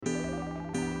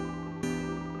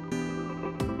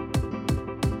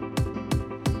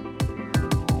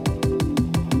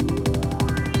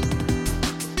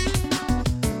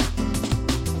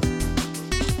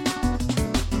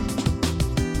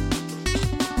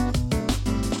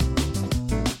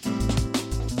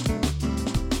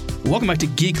Welcome back to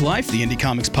Geek Life, the indie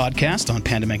comics podcast on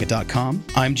pandamanga.com.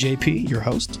 I'm JP, your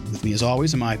host. With me, as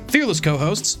always, are my fearless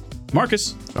co-hosts,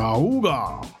 Marcus.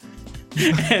 Auga.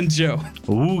 And Joe.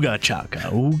 Ooga chaka,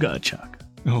 ooga chaka.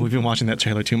 Oh, we've been watching that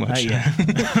trailer too much. Yeah.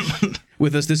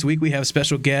 With us this week, we have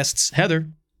special guests, Heather.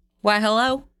 Why,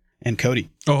 hello. And Cody.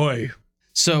 Ahoy.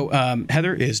 So,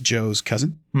 Heather is Joe's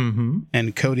cousin. Mm-hmm.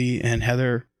 And Cody and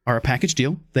Heather are a package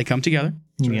deal. They come together.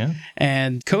 Yeah.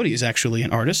 And Cody is actually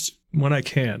an artist. When I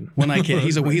can. When I can.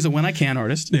 He's a when I can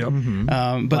artist. Yep.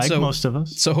 Mm-hmm. But like most of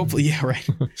us. So hopefully, yeah, right.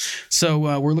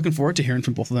 So we're looking forward to hearing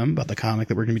from both of them about the comic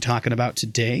that we're going to be talking about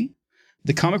today.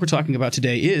 The comic we're talking about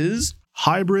today is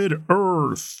Hybrid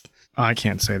Earth. I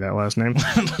can't say that last name.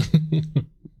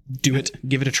 Do it.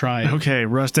 Give it a try. Okay,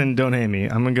 Rustin, don't hate me.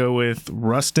 I'm going to go with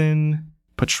Rustin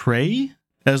Petray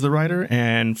as the writer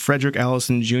and Frederick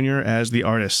Allison Jr. as the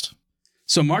artist.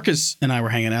 So Marcus and I were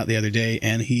hanging out the other day,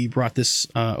 and he brought this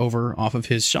over off of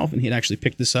his shelf, and he had actually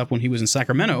picked this up when he was in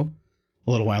Sacramento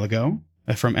a little while ago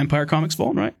from Empire Comics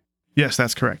Vault, right? Yes,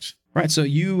 that's correct. Right. So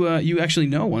you actually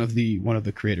know one of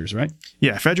the creators, right?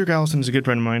 Yeah, Frederick Allison is a good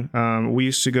friend of mine. We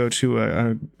used to go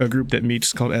to a group that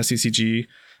meets called SCCG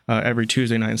every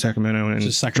Tuesday night in Sacramento and It's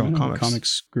a Sacramento draw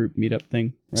comics group meetup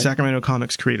thing, right? Sacramento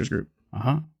Comics Creators Group.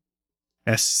 Uh-huh.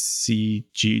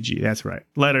 SCGG. That's right.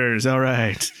 Letters. All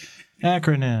right.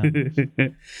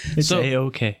 Acronym. It's So-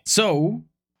 A-OK. So,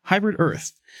 Hybrid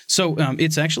Earth. So,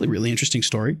 it's actually a really interesting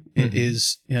story. It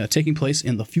is taking place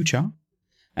in the future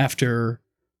after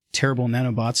terrible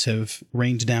nanobots have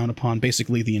rained down upon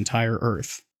basically the entire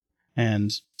Earth.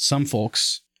 And some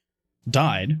folks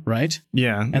died, right?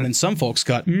 Yeah. And then some folks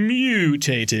got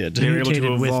mutated. They were able to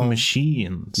Mutated with evolve.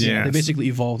 machines. Yeah. They basically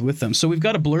evolved with them. So we've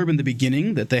got a blurb in the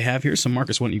beginning that they have here. So,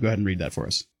 Marcus, why don't you go ahead and read that for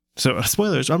us? So,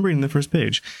 spoilers, I'm reading the first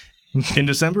page. In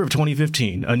December of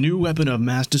 2015, a new weapon of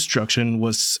mass destruction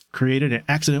was created and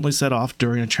accidentally set off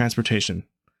during a transportation.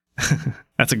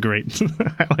 That's a great.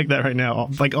 I like that right now.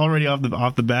 Like already off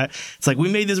the bat, it's like we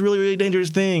made this really, really dangerous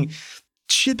thing.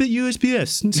 Ship it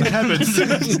USPS. And see what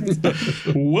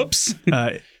happens. Whoops.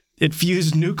 It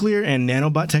fused nuclear and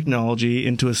nanobot technology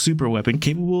into a super weapon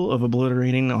capable of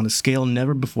obliterating on a scale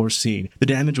never before seen. The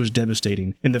damage was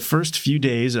devastating. In the first few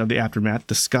days of the aftermath,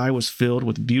 the sky was filled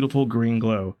with beautiful green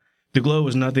glow. The glow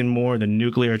was nothing more than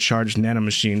nuclear-charged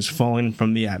nanomachines falling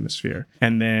from the atmosphere.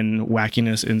 And then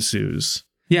wackiness ensues.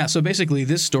 Yeah, so basically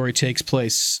this story takes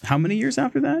place how many years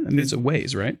after that? I mean, it's a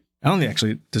ways, right? I don't think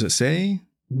actually, does it say?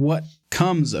 What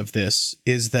comes of this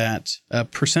is that a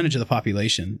percentage of the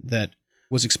population that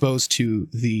was exposed to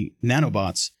the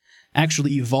nanobots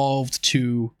actually evolved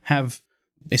to have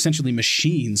essentially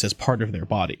machines as part of their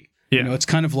body. Yeah. You know, it's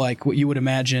kind of like what you would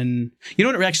imagine. You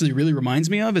know what it actually really reminds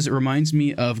me of? Is it reminds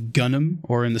me of Gundam,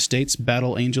 or in the States,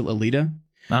 Battle Angel Alita,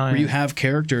 where you have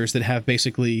characters that have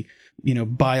basically, you know,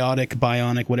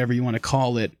 bionic, whatever you want to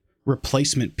call it,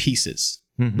 replacement pieces.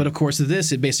 Mhm. But of course,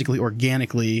 this, it basically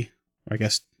organically, I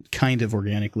guess kind of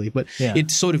organically, but Yeah.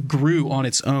 it sort of grew on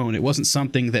its own. It wasn't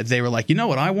something that they were like, you know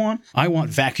what I want? I want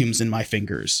vacuums in my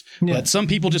fingers. Yeah. But some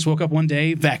people just woke up one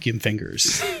day, vacuum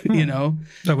fingers, you know?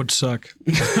 That would suck.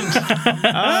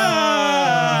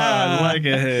 I like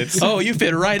it. Oh, you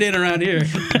fit right in around here.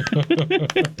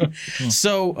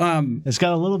 So, It's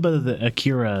got a little bit of the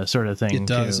Akira sort of thing. it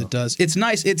does. too. It does. It's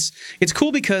nice. It's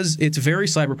cool because it's very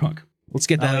cyberpunk. Let's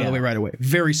get that out of the yeah. way right away.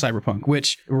 Very cyberpunk,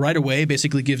 which right away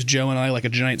basically gives Joe and I like a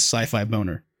giant sci-fi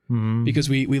boner Mhm. because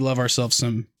we love ourselves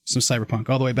some cyberpunk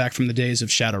all the way back from the days of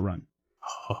Shadowrun.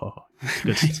 Oh,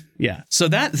 good. Yeah. So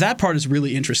that part is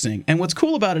really interesting. And what's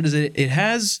cool about it is it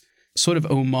has sort of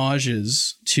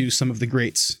homages to some of the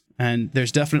greats. And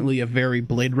there's definitely a very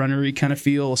Blade Runner-y kind of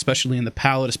feel, especially in the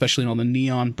palette, especially in all the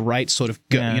neon bright sort of,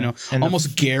 Yeah. you know, And the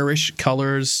almost garish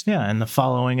colors. Yeah, and the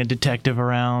following a detective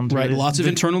around. Right. through Lots of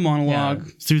internal yeah,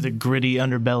 monologue. through the gritty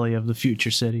underbelly of the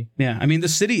future city. Yeah. I mean, the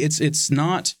city, it's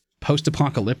not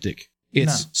post-apocalyptic.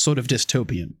 It's sort of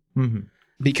dystopian. Mm-hmm.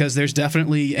 Because there's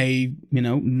definitely a, you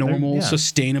know, normal, Yeah.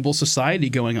 sustainable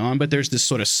society going on, but there's this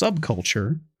sort of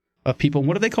subculture of people.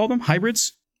 What do they call them?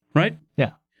 Hybrids, right?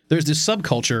 Yeah. There's this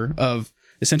subculture of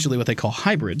essentially what they call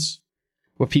hybrids,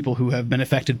 where people who have been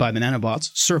affected by the nanobots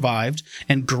survived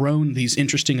and grown these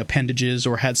interesting appendages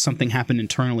or had something happen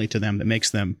internally to them that makes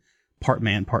them part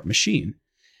man, part machine.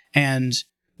 And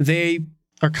they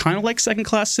are kind of like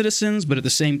second-class citizens, but at the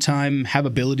same time have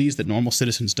abilities that normal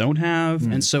citizens don't have.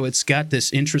 And so it's got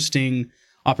this interesting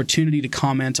opportunity to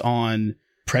comment on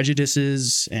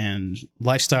prejudices and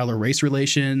lifestyle or race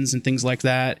relations and things like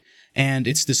that. And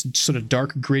it's this sort of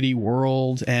dark, gritty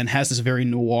world and has this very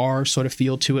noir sort of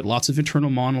feel to it. Lots of internal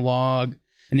monologue,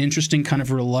 an interesting kind of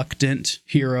reluctant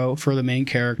hero for the main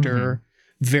character.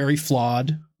 very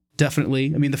flawed.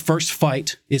 Definitely. I mean, the first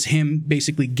fight is him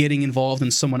basically getting involved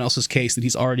in someone else's case that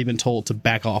he's already been told to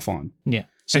back off on. Yeah.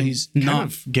 So he's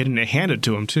not getting it handed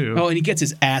to him too. Oh, and he gets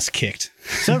his ass kicked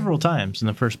several times in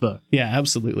the first book. Yeah,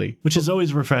 absolutely. Which is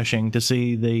always refreshing to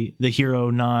see the hero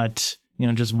not,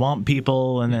 just womp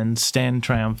people and then stand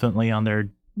triumphantly on their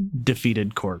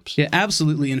defeated corpse. Yeah,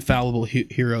 absolutely infallible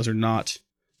heroes are not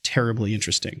terribly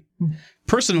interesting.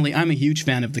 Personally, I'm a huge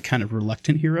fan of the kind of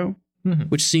reluctant hero,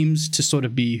 which seems to sort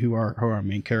of be who our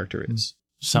main character is.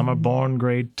 Some are born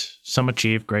great, some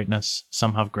achieve greatness,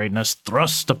 some have greatness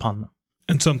thrust upon them.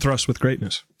 And some thrust with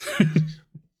greatness.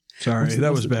 Sorry,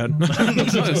 that was bad.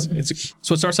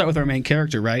 So it starts out with our main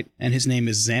character, right? And his name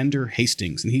is Xander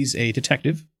Hastings, and he's a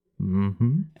detective.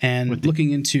 And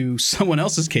looking into someone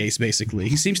else's case, basically.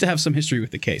 He seems to have some history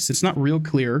with the case. It's not real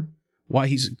clear why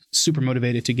he's super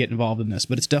motivated to get involved in this,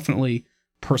 but it's definitely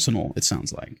personal, it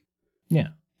sounds like. Yeah.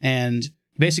 And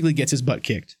basically gets his butt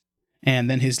kicked. And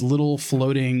then his little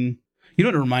floating... You know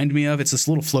what it reminded me of? It's this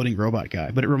little floating robot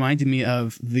guy, but it reminded me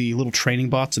of the little training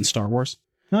bots in Star Wars.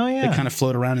 Oh, yeah. They kind of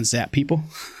float around and zap people.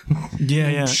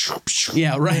 Yeah.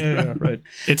 Yeah, right.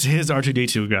 It's his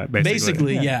R2-D2 guy,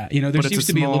 basically. Yeah. There seems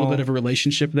to be a little bit of a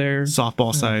relationship there.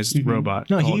 Softball-sized robot.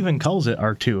 No, he even calls it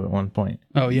R2 at one point.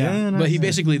 Oh, yeah. But he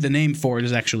basically, the name for it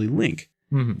is actually Link.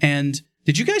 And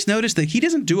did you guys notice that he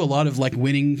doesn't do a lot of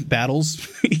winning battles?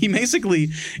 He basically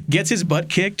gets his butt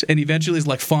kicked and eventually is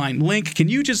like, fine, Link, can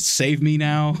you just save me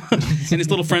now? And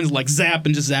his little friends zap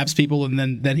and just zaps people and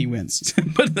then he wins.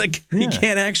 But he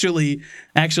can't actually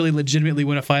legitimately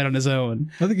win a fight on his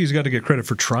own. I think he's got to get credit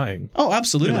for trying. Oh,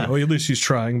 absolutely. Well, at least he's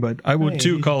trying, but I would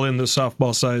too call in the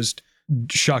softball-sized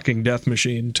shocking death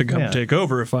machine to come take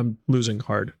over if I'm losing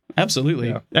hard. Absolutely.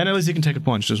 Yeah. And at least he can take a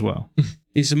punch as well.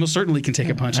 He most certainly can take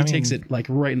a punch. He takes it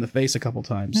right in the face a couple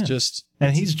times.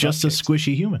 And he's just a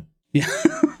squishy human. Yeah.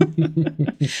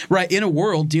 Right. In a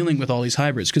world dealing with all these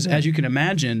hybrids. Because as you can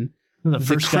imagine, the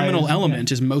criminal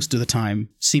element is most of the time,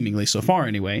 seemingly so far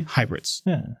anyway, hybrids.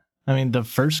 Yeah. I mean, the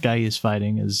first guy he's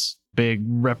fighting is big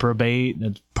reprobate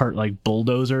that's part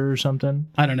bulldozer or something.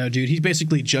 I don't know, dude. He's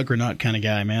basically Juggernaut kind of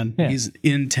guy, man. Yeah. He's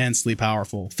intensely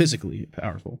powerful, physically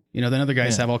powerful. Then other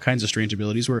guys have all kinds of strange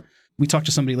abilities where we talked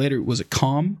to somebody later. Was it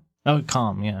Calm? Oh,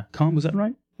 Calm, yeah. Calm, was that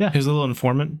right? Yeah. His little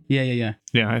informant. Yeah.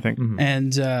 Yeah, I think.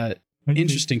 And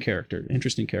interesting character.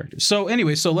 So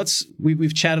anyway,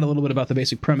 we've chatted a little bit about the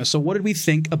basic premise. So what did we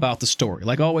think about the story?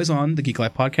 Like always on the Geek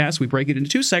Life podcast, we break it into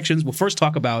two sections. We'll first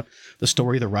talk about the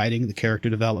story, the writing, the character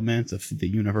development of the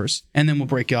universe, and then we'll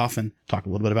break off and talk a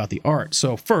little bit about the art.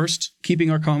 So first, keeping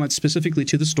our comments specifically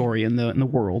to the story and the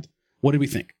world, what did we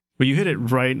think? Well, you hit it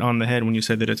right on the head when you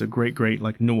said that it's a great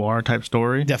noir type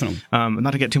story. Definitely. Not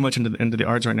to get too much into the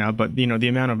arts right now, but the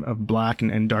amount of black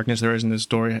and darkness there is in this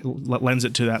story lends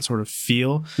it to that sort of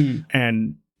feel.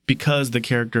 And because the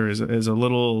character is a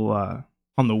little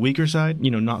on the weaker side,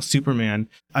 not Superman,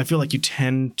 I feel like you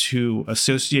tend to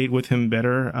associate with him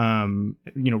better,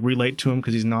 relate to him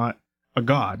because he's not a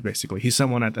god, basically. He's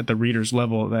someone at the reader's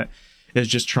level that is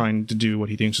just trying to do what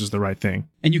he thinks is the right thing.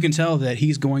 And you can tell that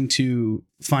he's going to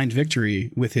find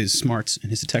victory with his smarts and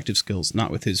his detective skills,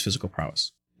 not with his physical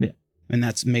prowess. Yeah. And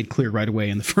that's made clear right away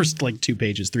in the first 3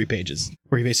 pages,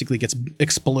 where he basically gets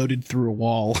exploded through a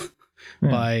wall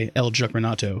by El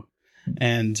Juggernato.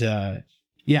 And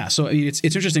so it's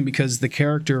interesting because the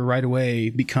character right away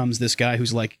becomes this guy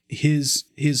who's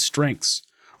his strengths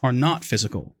are not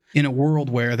physical. In a world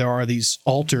where there are these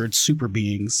altered super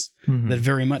beings that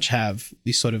very much have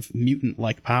these sort of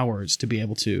mutant-like powers to be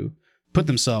able to put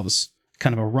themselves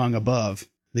kind of a rung above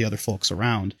the other folks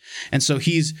around. And so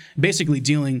he's basically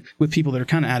dealing with people that are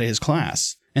kind of out of his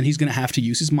class, and he's going to have to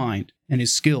use his mind and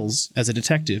his skills as a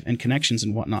detective and connections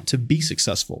and whatnot to be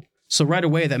successful. So right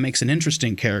away, that makes an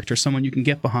interesting character, someone you can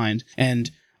get behind,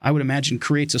 and I would imagine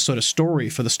creates a sort of story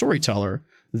for the storyteller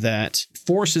that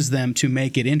forces them to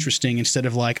make it interesting instead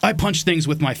of I punch things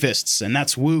with my fists and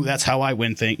that's how I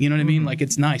win things. You know what I mean?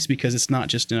 It's nice because it's not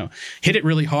just, hit it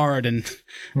really hard and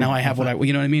now I have you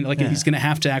know what I mean? He's going to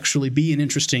have to actually be an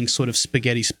interesting sort of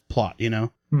spaghetti plot,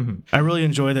 I really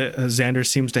enjoy that Xander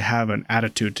seems to have an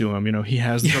attitude to him. He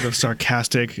has sort of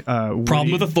sarcastic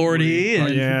problem with authority.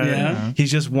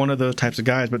 He's just one of those types of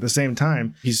guys, but at the same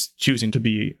time, he's choosing to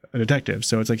be a detective.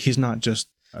 So it's he's not just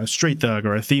a straight thug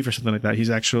or a thief or something like that. He's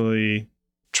actually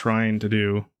trying to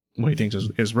do what he thinks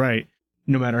is right,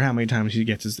 no matter how many times he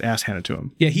gets his ass handed to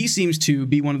him. Yeah, he seems to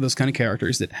be one of those kind of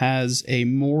characters that has a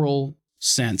moral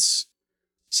sense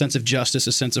of justice,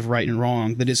 a sense of right and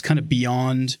wrong that is kind of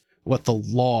beyond what the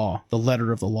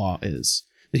letter of the law is.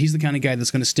 That he's the kind of guy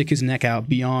that's going to stick his neck out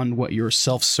beyond what you're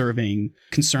self-serving,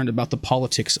 concerned about the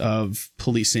politics of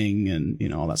policing and, you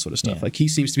know, all that sort of stuff. Yeah. Like, he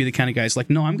seems to be the kind of guy who's like,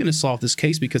 no, I'm going to solve this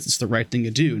case because it's the right thing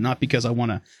to do, not because I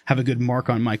want to have a good mark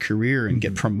on my career and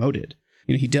get promoted.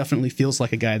 You know, he definitely feels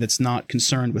like a guy that's not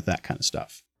concerned with that kind of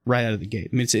stuff right out of the gate.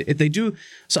 I mean, they do.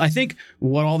 So I think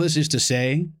what all this is to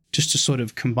say, just to sort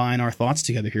of combine our thoughts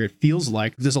together here, it feels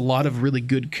like there's a lot of really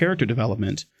good character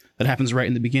development that happens right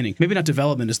in the beginning. Maybe not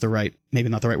development is maybe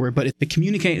not the right word, but they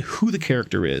communicate who the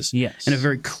character is Yes. in a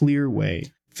very clear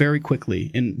way, very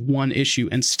quickly in one issue,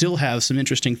 and still have some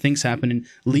interesting things happen and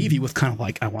leave you with kind of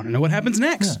like, I want to know what happens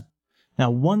next. Yeah.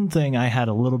 Now, one thing I had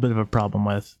a little bit of a problem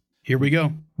with. Here we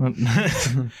go.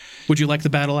 Would you like the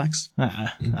battle axe?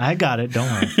 I got it. Don't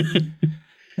worry.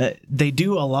 They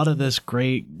do a lot of this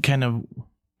great kind of.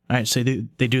 All right, so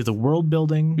they do the world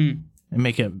building and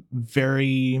make a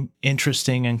very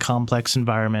interesting and complex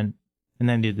environment, and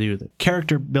then they do the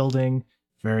character building,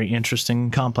 very interesting,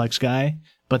 complex guy.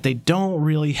 But they don't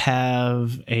really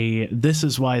have this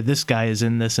is why this guy is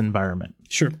in this environment.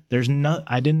 Sure.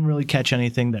 I didn't really catch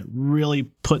anything that really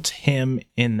puts him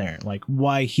in there, like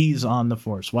why he's on the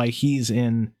force, why he's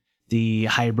in the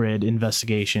hybrid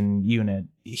investigation unit.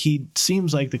 He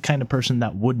seems like the kind of person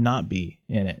that would not be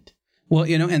in it. Well,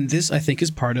 you know, and this I think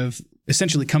is part of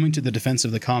essentially coming to the defense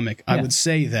of the comic. I would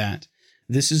say that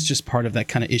this is just part of that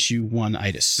kind of issue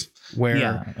 1-itis,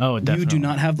 where you do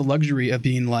not have the luxury of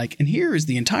being like, and here is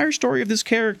the entire story of this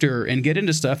character, and get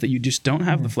into stuff that you just don't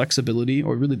have the flexibility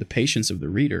or really the patience of the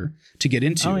reader to get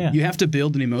into. Oh, yeah. You have to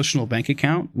build an emotional bank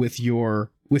account with your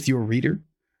reader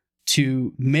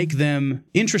to make them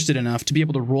interested enough to be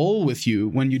able to roll with you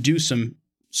when you do some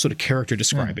sort of character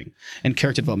describing and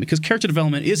character development, because character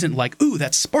development isn't like, ooh,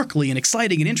 that's sparkly and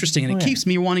exciting and interesting and it keeps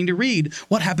me wanting to read.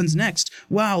 What happens next?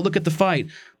 Wow, look at the fight.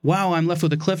 Wow, I'm left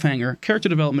with a cliffhanger. Character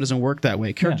development doesn't work that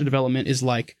way. Character development is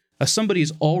like somebody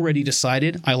has already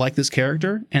decided, I like this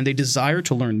character, and they desire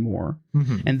to learn more,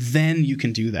 and then you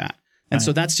can do that. And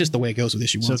so that's just the way it goes with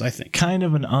issue 1, I think. Kind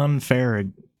of an unfair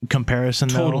comparison,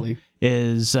 Totally. though,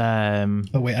 is... oh,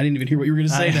 wait, I didn't even hear what you were going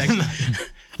to say next.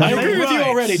 I agree with you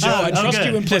already, Joe. I trust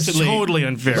you implicitly. It's totally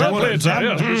unfair.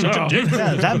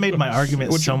 That made my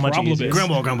argument so much easier.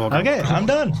 Grumble. Okay, I'm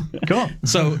done. Cool.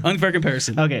 So, unfair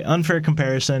comparison. Okay, unfair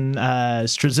comparison.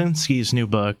 Straczynski's new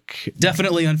book.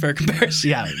 Definitely unfair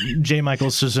comparison. Yeah, J. Michael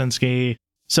Straczynski.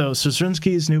 So,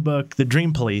 Straczynski's new book, The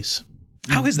Dream Police.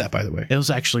 How is that, by the way? It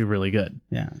was actually really good.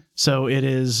 Yeah. So, it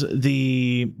is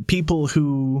the people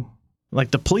who, like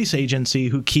the police agency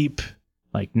who keep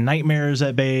like nightmares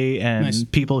at bay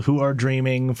and people who are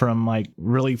dreaming from like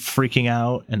really freaking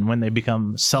out, and when they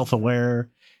become self-aware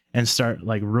and start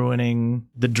like ruining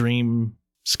the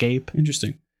dreamscape.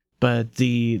 Interesting. But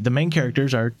the main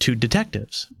characters are 2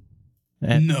 detectives.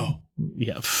 And, no.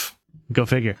 Yeah. Go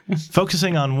figure.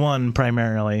 Focusing on one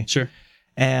primarily. Sure.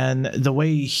 And the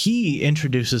way he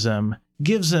introduces them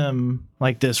gives them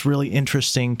like this really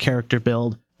interesting character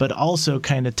build, but also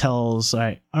kind of tells,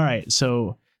 all right,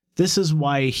 so this is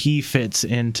why he fits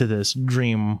into this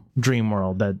dream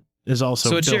world that is also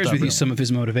so it built shares up with you really. some of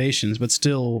his motivations, but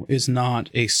still is not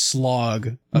a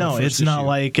slog. No, it's not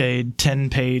like a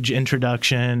 10-page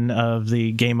introduction of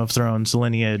the Game of Thrones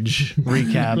lineage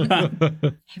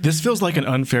recap. This feels like an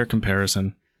unfair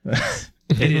comparison.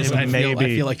 It is. I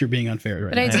feel like you're being unfair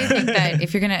right now. But I do think now. that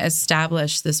if you're going to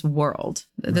establish this world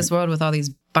with all these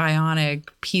bionic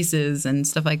pieces and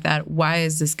stuff like that, why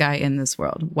is this guy in this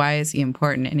world? Why is he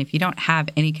important? And if you don't have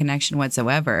any connection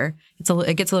whatsoever,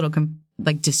 it gets a little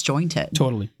disjointed.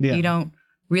 Totally. Yeah. You don't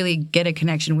really get a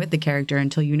connection with the character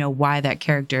until you know why that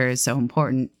character is so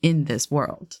important in this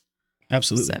world.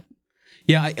 Absolutely. So.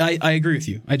 Yeah, I agree with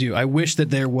you. I do. I wish that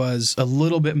there was a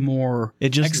little bit more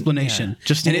explanation. Yeah,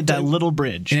 just needed that little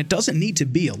bridge. And it doesn't need to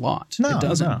be a lot. No, it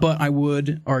doesn't. No. But I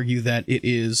would argue that it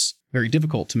is very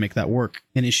difficult to make that work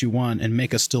in issue 1 and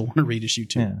make us still want to read issue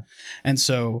 2. Yeah. And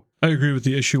so... I agree with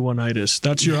the issue 1-itis.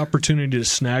 That's your opportunity to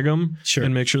snag them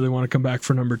and make sure they want to come back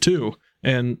for number 2.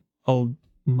 And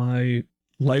my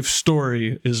life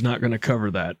story is not going to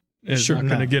cover that. It's not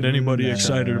going to get anybody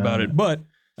excited about it. But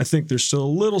I think there's still a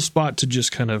little spot to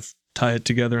just kind of tie it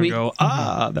together and go,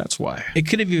 that's why. It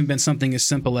could have even been something as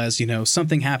simple as,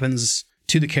 something happens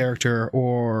to the character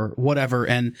or whatever,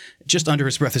 and just under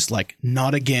his breath is like,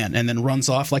 not again, and then runs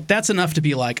off. Like, that's enough to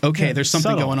be like, okay, there's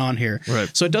something going on here. Right.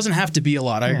 So it doesn't have to be a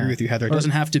lot. I agree with you, Heather. It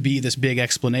doesn't have to be this big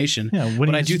explanation. Yeah,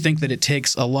 but I do think that it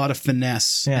takes a lot of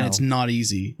finesse, and it's not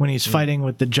easy. When he's fighting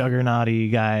with the Juggernauty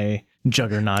guy...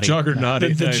 Juggernauty.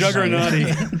 The nice. Juggernauty.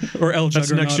 Or El Juggernauty.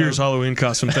 That's next year's Halloween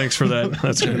costume. Thanks for that.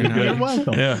 That's going to be good. You're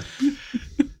welcome. Yeah.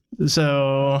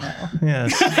 So,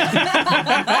 yes.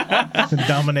 The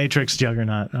Dominatrix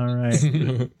Juggernaut. All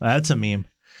right. That's a meme.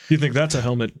 You think that's a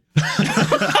helmet?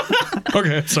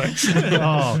 Okay, sorry.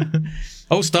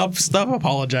 Oh, stop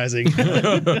apologizing.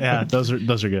 Yeah, those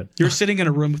are good. You're sitting in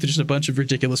a room with just a bunch of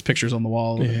ridiculous pictures on the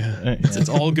wall. Yeah. It's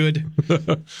all good.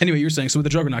 Anyway, you were saying, so with the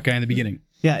Juggernaut guy in the beginning.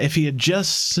 Yeah, if he had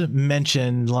just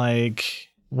mentioned, like,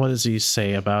 what does he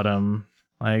say about him?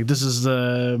 Like, this is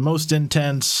the most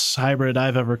intense hybrid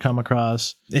I've ever come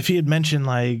across. If he had mentioned,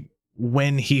 like,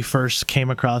 when he first came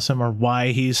across him or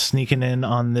why he's sneaking in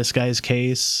on this guy's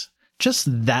case, just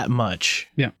that much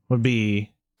would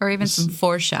be... Or even some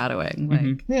foreshadowing.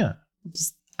 Like, yeah.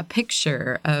 Just a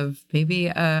picture of maybe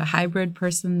a hybrid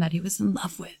person that he was in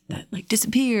love with that, like,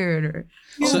 disappeared. Or,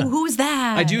 who was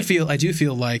that? I do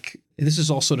feel like this is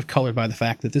all sort of colored by the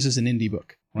fact that this is an indie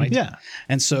book, right? Yeah.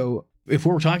 And so... if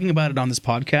we're talking about it on this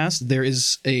podcast, there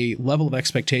is a level of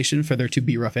expectation for there to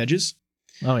be rough edges.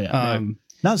 Oh, yeah.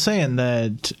 Not saying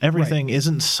that everything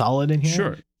isn't solid in here.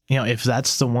 Sure. You know, if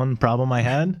that's the one problem I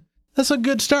had, that's a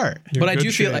good start. You're but in I good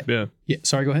do feel shape, like... Yeah,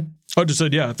 sorry, go ahead. I just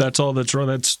said, yeah, if that's all that's wrong,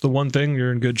 that's the one thing,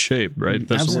 you're in good shape, right?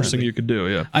 That's the worst thing you could do,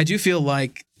 yeah. I do feel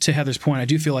like, to Heather's point, I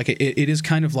do feel like it is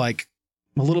kind of like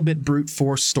a little bit brute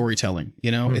force storytelling, you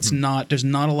know? It's not... there's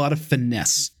not a lot of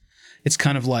finesse. It's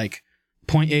kind of like...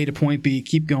 point A to point B,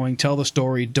 keep going, tell the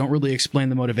story, don't really explain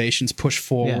the motivations, push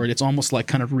forward. Yeah. It's almost like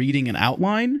kind of reading an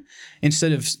outline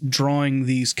instead of drawing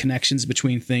these connections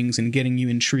between things and getting you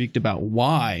intrigued about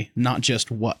why, not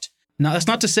just what. Now, that's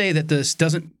not to say that this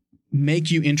doesn't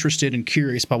make you interested and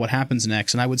curious about what happens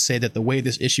next, and I would say that the way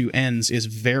this issue ends is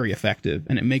very effective,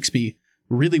 and it makes me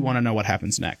really want to know what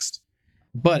happens next.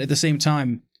 But at the same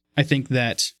time, I think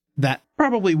that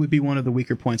probably would be one of the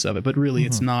weaker points of it, but really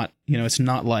it's not, it's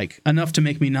not like enough to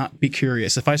make me not be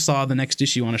curious. If I saw the next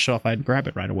issue on a shelf, I'd grab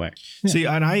it right away. Yeah. See,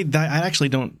 and I actually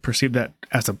don't perceive that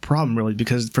as a problem, really,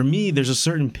 because for me, there's a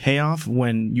certain payoff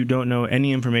when you don't know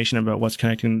any information about what's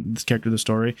connecting this character to the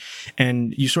story,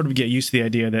 and you sort of get used to the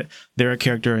idea that they're a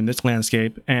character in this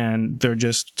landscape, and they're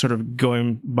just sort of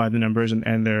going by the numbers,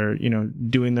 and they're,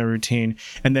 doing their routine,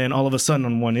 and then all of a sudden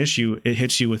on one issue, it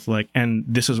hits you with like, and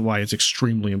this is why it's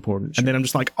extremely important. Sure. And then I'm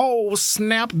just like, oh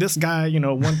snap! This guy,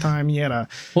 one time he had a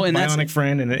bionic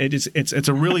friend, and it's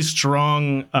a really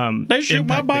strong. They shoot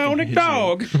my bionic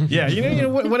dog. Yeah,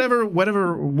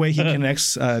 whatever way he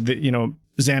connects,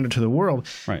 Xander to the world,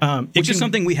 right? Which is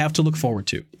something we have to look forward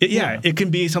to. It can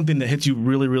be something that hits you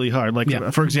really, really hard. Like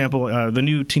for example, the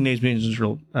new Teenage Mutant Ninja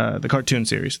Turtles, the cartoon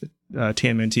series,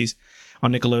 TMNTs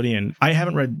on Nickelodeon. I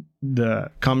haven't read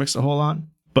the comics a whole lot.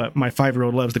 But my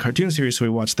 5-year-old loves the cartoon series, so we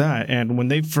watched that. And when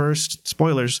they first,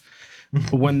 spoilers,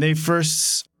 when they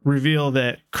first reveal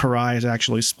that Karai is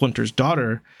actually Splinter's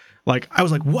daughter, like, I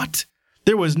was like, what?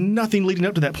 There was nothing leading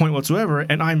up to that point whatsoever,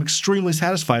 and I'm extremely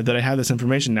satisfied that I have this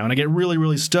information now. And I get really,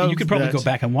 really stoked. And you could probably go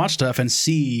back and watch stuff and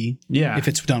see, if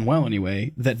it's done well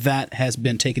anyway, that has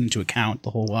been taken into account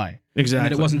the whole way. Exactly.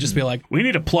 And it wasn't just be like, we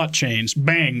need a plot change.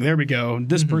 Bang, there we go.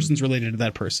 This person's related to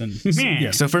that person.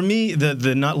 Yeah. So for me,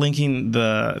 the not linking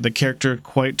the character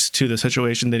quite to the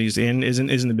situation that he's in isn't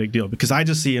a big deal, because I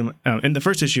just see him in the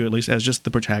first issue at least as just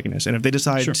the protagonist. And if they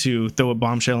decide to throw a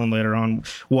bombshell in later on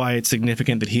why it's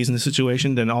significant that he's in the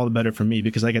situation, then all the better for me,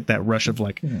 because I get that rush of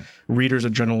like reader's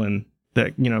adrenaline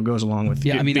that goes along with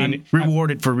being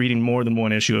rewarded for reading more than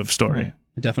one issue of story. Right.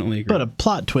 I definitely agree. But a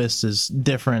plot twist is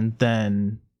different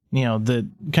than the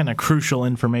kind of crucial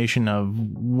information of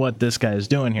what this guy is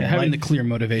doing here. Having the clear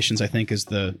motivations, I think, was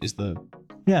the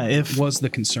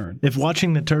concern. If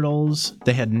watching the Turtles,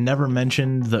 they had never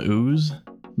mentioned the ooze,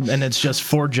 and it's just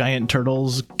 4 giant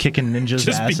turtles kicking ninjas'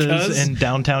 asses in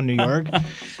downtown New York.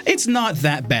 It's not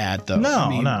that bad, though.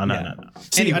 No.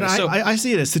 See, anyway, I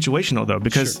see it as situational, though,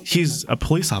 because he's a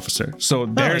police officer. So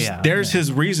there's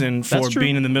his reason for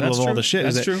being in the middle of all the shit.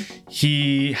 That's true.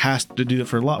 He has to do that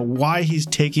for a lot. Why he's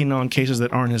taking on cases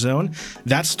that aren't his own,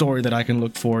 that's story that I can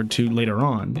look forward to later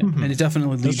on. Yeah. And it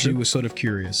definitely leaves you sort of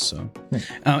curious. So,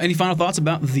 any final thoughts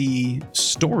about the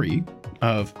story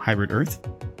of Hybrid Earth?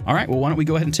 All right, well, why don't we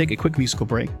go ahead and take a quick musical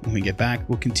break. When we get back,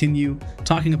 we'll continue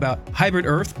talking about Hybrid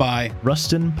Earth by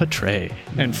Rustin Petray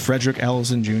and Frederick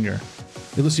Ellison Jr.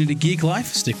 You're listening to Geek Life.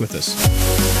 Stick with us.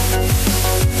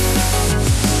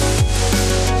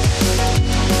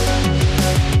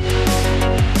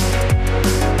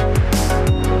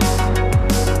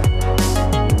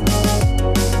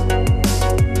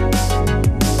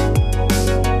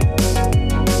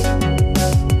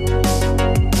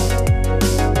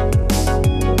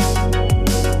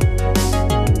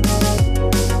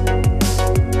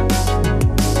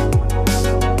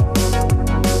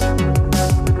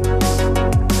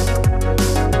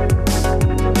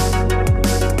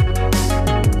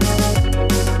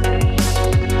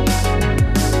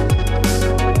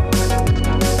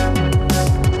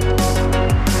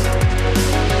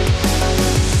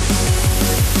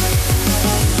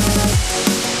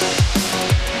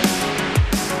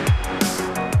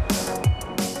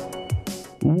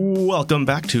 Welcome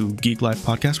back to Geek Life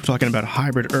Podcast. We're talking about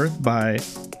Hybrid Earth by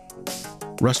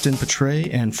Rustin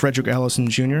Petray and Frederick Allison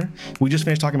Jr. We just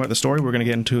finished talking about the story. We're going to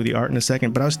get into the art in a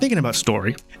second, but I was thinking about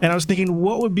story, and I was thinking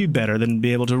what would be better than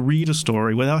be able to read a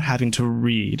story without having to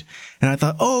read. And I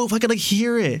thought, if I could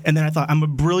hear it. And then I thought, I'm a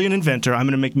brilliant inventor. I'm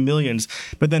going to make millions.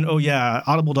 But then,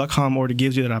 audible.com already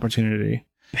gives you that opportunity.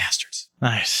 Bastards.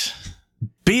 Nice.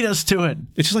 Beat us to it.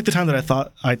 It's just like the time that I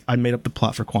thought I made up the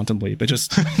plot for Quantum Leap. It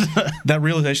just, that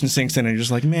realization sinks in and you're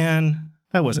just like, man,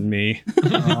 that wasn't me.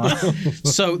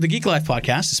 So the Geek Life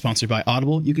podcast is sponsored by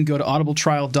Audible. You can go to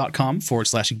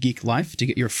audibletrial.com/Geek Life to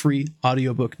get your free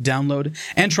audiobook download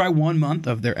and try 1 month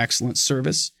of their excellent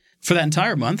service. For that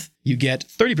entire month, you get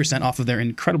 30% off of their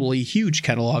incredibly huge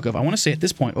catalog of, I want to say at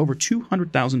this point, over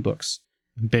 200,000 books.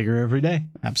 Bigger every day.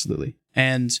 Absolutely.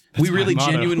 And we really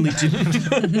genuinely do.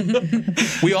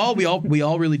 we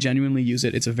all really genuinely use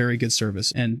it. It's a very good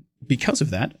service. And because of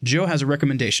that, Joe has a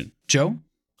recommendation. Joe?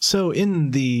 So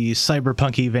in the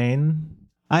cyberpunky vein,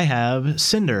 I have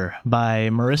Cinder by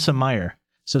Marissa Meyer.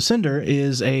 So Cinder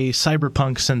is a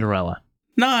cyberpunk Cinderella.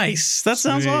 Nice. That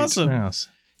sounds awesome. Yes.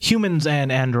 Humans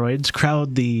and androids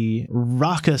crowd the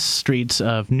raucous streets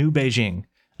of New Beijing.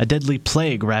 A deadly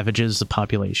plague ravages the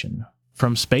population.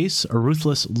 From space, a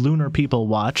ruthless lunar people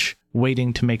watch,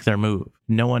 waiting to make their move.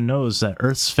 No one knows that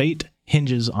Earth's fate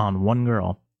hinges on one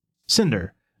girl.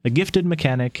 Cinder, a gifted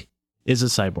mechanic, is a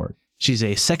cyborg. She's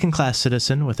a second-class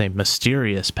citizen with a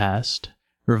mysterious past,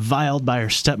 reviled by her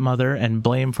stepmother and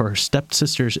blamed for her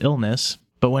stepsister's illness.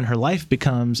 But when her life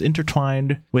becomes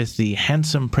intertwined with the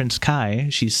handsome Prince Kai,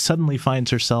 she suddenly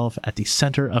finds herself at the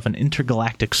center of an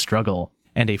intergalactic struggle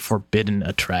and a forbidden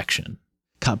attraction.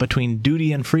 Caught between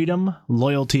duty and freedom,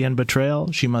 loyalty and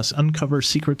betrayal, she must uncover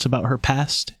secrets about her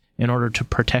past in order to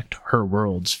protect her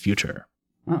world's future.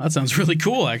 Oh, that sounds really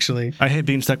cool, actually. I hate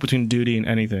being stuck between duty and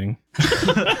anything.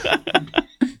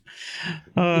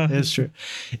 It's true.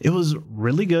 It was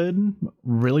really good,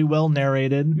 really well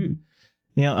narrated.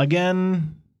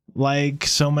 Again, like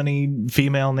so many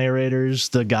female narrators,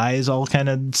 the guys all kind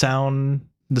of sound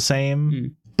the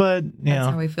same. But that's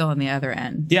how we feel on the other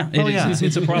end. Yeah,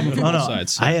 it's a problem from both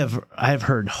sides. I have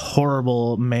heard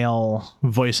horrible male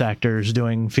voice actors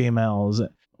doing females.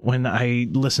 When I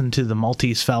listened to the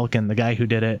Maltese Falcon, the guy who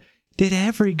did it did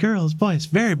every girl's voice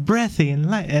very breathy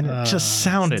and light, and it just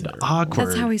sounded awkward.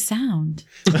 That's how we sound.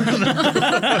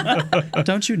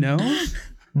 Don't you know?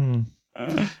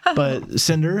 But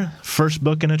Cinder, first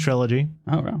book in a trilogy.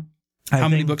 Oh, wow. How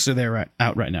many books are there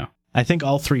out right now? I think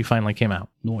all 3 finally came out.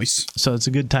 Nice. So it's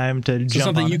a good time to jump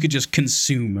something on you could just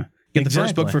consume. Get the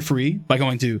first book for free by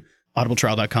going to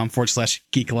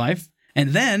audibletrial.com/Geek Life.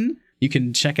 And then you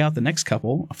can check out the next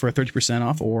couple for 30%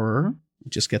 off, or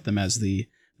just get them as the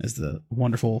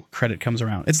wonderful credit comes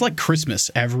around. It's like Christmas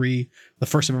the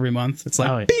first of every month. It's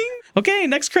like, bing! Okay,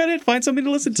 next credit. Find something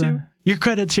to listen to. Your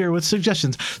credit's here with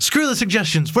suggestions. Screw the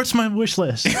suggestions. What's my wish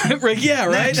list? Yeah,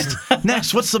 right?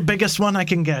 Next, what's the biggest one I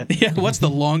can get? Yeah, what's the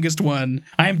longest one?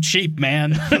 I'm cheap,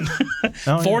 man.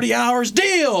 40 hours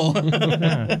deal.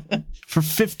 For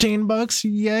 $15?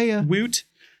 Yeah. Woot.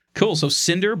 Cool. So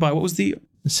Cinder by what was the...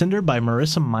 Cinder by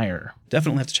Marissa Meyer.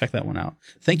 Definitely have to check that one out.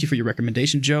 Thank you for your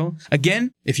recommendation, Joe.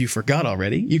 Again, if you forgot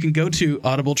already, you can go to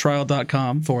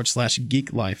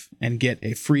audibletrial.com/Geek Life and get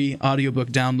a free audiobook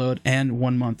download and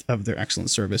 1 month of their excellent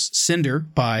service. Cinder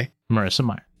by Marissa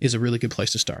Meyer is a really good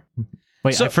place to start.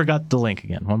 Wait, I forgot the link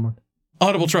again. One more.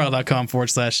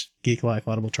 audibletrial.com/Geek Life.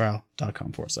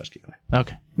 audibletrial.com/Geek Life.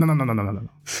 Okay. No.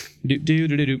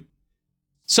 Do.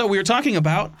 So we were talking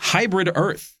about Hybrid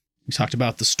Earth. We talked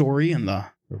about the story and the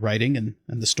writing and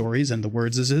the stories and the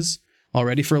words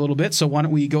already for a little bit. So why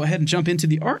don't we go ahead and jump into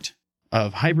the art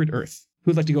of Hybrid Earth?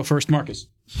 Who'd like to go first, Marcus?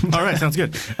 All right, sounds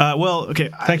good.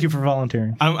 Okay. Thank you for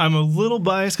volunteering. I'm a little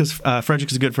biased because Frederick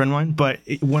is a good friend of mine, but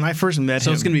when I first met him...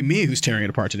 So it's going to be me who's tearing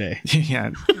it apart today. Yeah.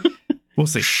 We'll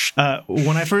see.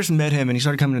 When I first met him and he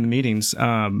started coming to the meetings,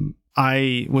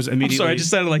 I was immediately... I'm sorry, I just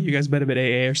sounded like you guys met him at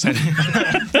AA or something.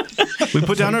 We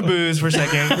put down our booze for a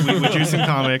second. We drew some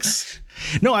comics.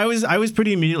 No, I was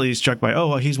pretty immediately struck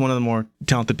by, he's one of the more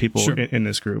talented people in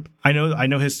this group. I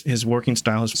know his working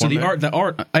style, his format.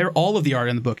 All of the art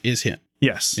in the book is him.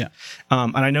 Yes. Yeah.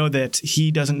 And I know that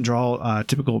he doesn't draw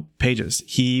typical pages.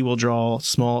 He will draw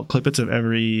small clippets of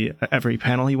every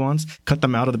panel he wants, cut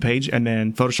them out of the page, and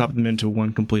then Photoshop them into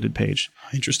one completed page.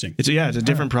 Interesting. It's a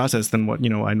different process than what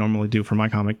I normally do for my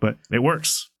comic, but it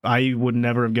works. I would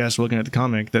never have guessed looking at the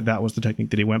comic that was the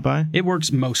technique that he went by. It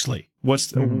works mostly.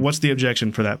 What's the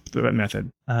objection for that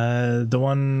method? The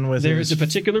one with there's a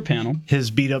particular panel.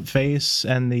 His beat up face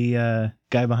and the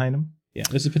guy behind him. Yeah,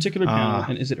 there's a particular panel,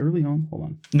 and is it early on? Hold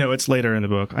on. No, it's later in the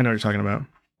book. I know what you're talking about.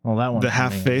 Well, that one. The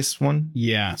half-face one?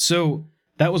 Yeah, so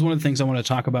that was one of the things I want to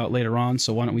talk about later on,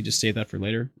 so why don't we just save that for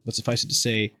later? But suffice it to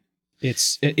say,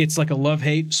 it's like a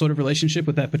love-hate sort of relationship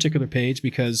with that particular page,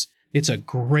 because it's a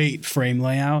great frame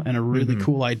layout and a really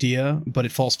cool idea, but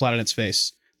it falls flat on its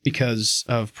face because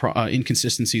of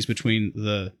inconsistencies between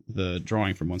the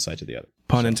drawing from one side to the other.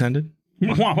 Pun intended?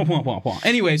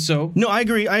 Anyway, so no, I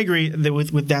agree that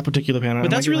with that particular panel. But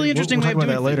that's really interesting. We'll talk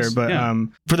about that later. Things. But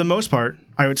for the most part,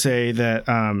 I would say that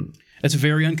it's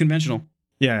very unconventional.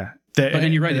 Yeah,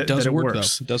 and you're right. It does work. Though.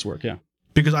 It does work. Yeah,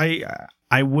 because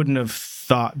I wouldn't have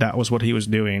thought that was what he was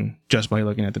doing just by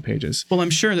looking at the pages. Well, I'm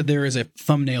sure that there is a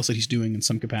thumbnails that he's doing in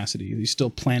some capacity. He's still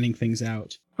planning things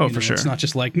out. Oh, for sure. It's not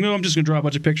just like, no, I'm just going to draw a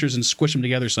bunch of pictures and squish them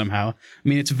together somehow. I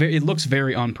mean, it looks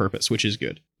very on purpose, which is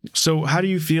good. So how do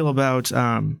you feel about,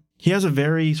 he has a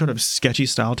very sort of sketchy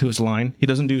style to his line. He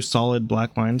doesn't do solid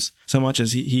black lines so much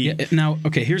as he... Yeah, now,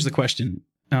 okay, here's the question.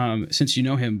 Since you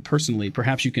know him personally,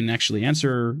 perhaps you can actually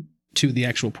answer to the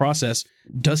actual process.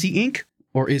 Does he ink,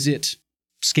 or is it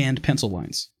scanned pencil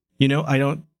lines? You know, I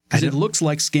don't... Because it looks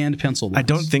like scanned pencil lines. I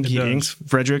don't think he inks.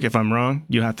 Frederick, if I'm wrong,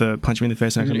 you have to punch me in the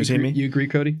face next time you see me. You agree,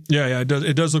 Cody? Yeah,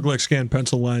 it does look like scanned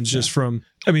pencil lines just from...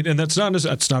 I mean, and that's not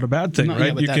a bad thing,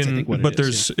 right? Yeah, but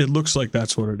it looks like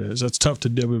that's what it is. That's tough to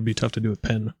do. It would be tough to do with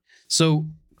pen. So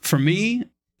for me,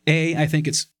 I think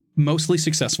it's mostly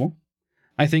successful.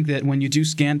 I think that when you do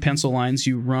scanned pencil lines,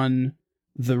 you run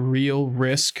the real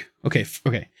risk. Okay.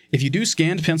 If you do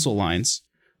scanned pencil lines,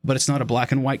 but it's not a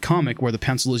black and white comic where the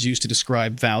pencil is used to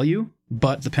describe value,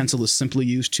 but the pencil is simply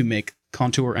used to make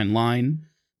contour and line,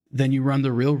 then you run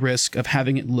the real risk of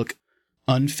having it look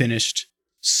unfinished,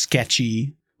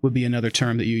 sketchy would be another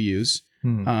term that you use.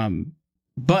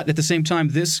 But at the same time,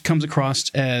 this comes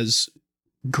across as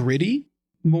gritty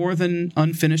more than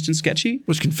unfinished and sketchy.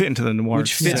 Which can fit into the noir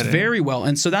Which fits setting. very well.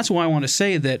 And so that's why I want to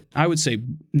say that I would say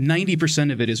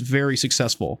 90% of it is very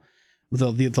successful.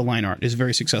 The line art is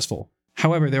very successful.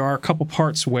 However, there are a couple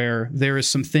parts where there is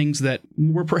some things that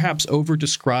were perhaps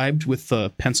over-described with the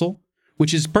pencil,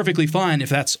 which is perfectly fine if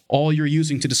that's all you're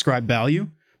using to describe value.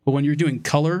 But when you're doing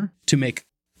color to make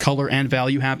color and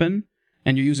value happen,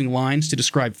 and you're using lines to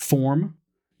describe form,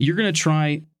 you're going to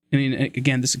try... I mean,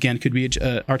 again, this could be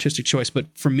an artistic choice, but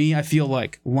for me, I feel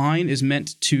like line is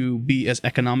meant to be as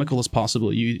economical as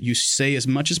possible. You say as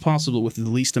much as possible with the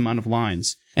least amount of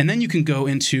lines. And then you can go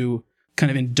into kind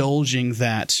of indulging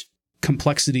that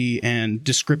complexity and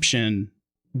description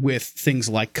with things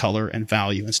like color and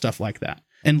value and stuff like that.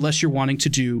 Unless you're wanting to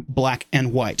do black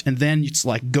and white. And then it's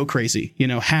like, go crazy,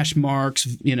 hash marks,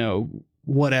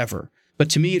 whatever. But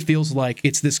to me, it feels like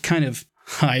it's this kind of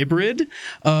hybrid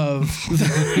of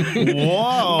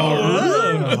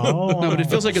Whoa. No, but it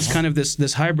feels like it's kind of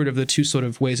this hybrid of the two sort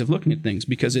of ways of looking at things,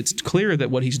 because it's clear that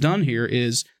what he's done here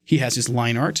is he has his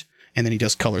line art and then he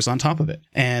does colors on top of it.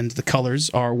 And the colors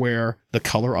are where the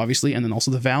color, obviously, and then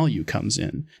also the value comes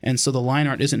in. And so the line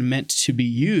art isn't meant to be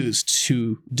used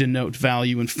to denote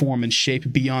value and form and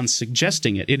shape beyond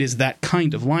suggesting it. It is that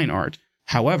kind of line art.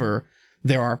 However,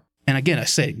 there are, and again, I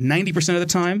say 90% of the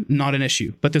time, not an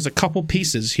issue. But there's a couple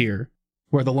pieces here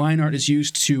where the line art is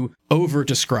used to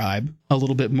over-describe a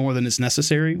little bit more than is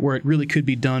necessary, where it really could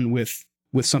be done with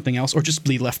something else or just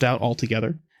be left out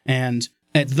altogether. And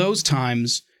at those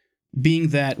times, being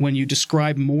that when you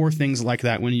describe more things like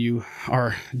that, when you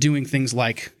are doing things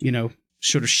like,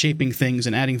 sort of shaping things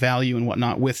and adding value and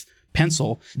whatnot with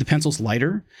pencil, the pencil's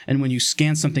lighter. And when you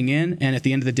scan something in and at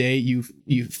the end of the day, you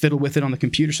fiddle with it on the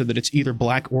computer so that it's either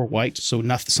black or white, so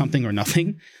something or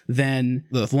nothing, then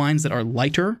the lines that are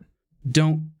lighter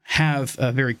don't have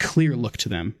a very clear look to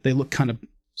them. They look kind of,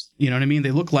 you know what I mean?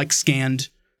 They look like scanned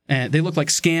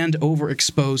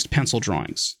overexposed pencil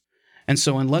drawings. And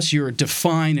so unless you're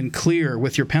defined and clear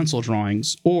with your pencil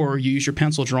drawings, or you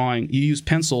use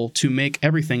pencil to make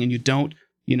everything and you don't,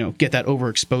 get that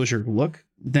overexposure look,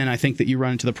 then I think that you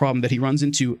run into the problem that he runs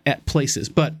into at places.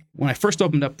 But when I first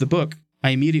opened up the book,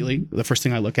 the first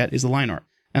thing I look at is the line art.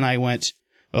 And I went,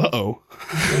 uh-oh.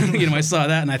 I saw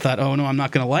that and I thought, oh no, I'm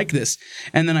not going to like this.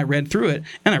 And then I read through it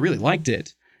and I really liked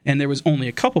it. And there was only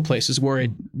a couple places where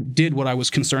it did what I was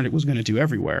concerned it was going to do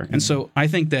everywhere. And so I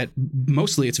think that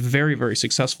mostly it's very, very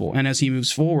successful. And as he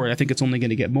moves forward, I think it's only going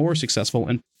to get more successful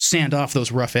and sand off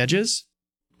those rough edges.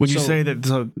 Would you say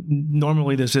that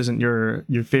normally this isn't your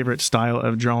favorite style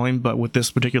of drawing, but with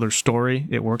this particular story,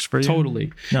 it works for you?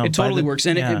 Totally. No, it totally works.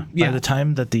 And by the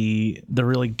time that the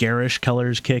really garish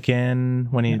colors kick in,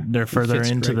 when they're further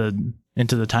into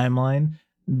the timeline,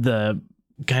 the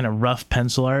kind of rough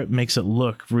pencil art makes it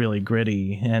look really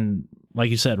gritty. And like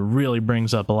you said, really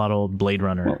brings up a lot of old Blade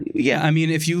Runner. Well, yeah, I mean,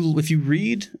 if you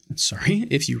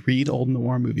read old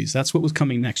noir movies, that's what was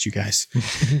coming next, you guys.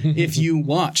 If you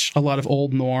watch a lot of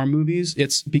old noir movies,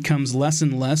 it becomes less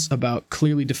and less about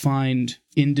clearly defined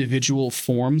individual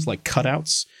forms like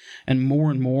cutouts, and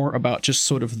more about just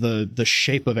sort of the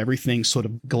shape of everything sort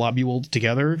of globuled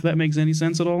together, if that makes any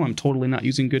sense at all. I'm totally not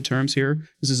using good terms here.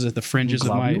 This is at the fringes of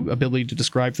my ability to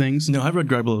describe things. No, I've read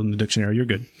globule in the dictionary. You're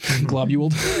good.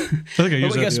 Globuled. I think I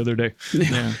used that the other day.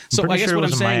 Yeah. So I guess sure what I'm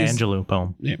it was a saying Maya Angelou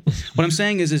poem. Yeah. What I'm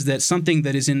saying is that something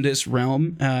that is in this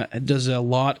realm does a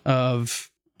lot of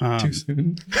too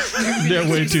soon.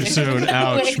 Yeah, way too soon.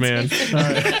 Ouch, man.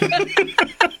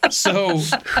 So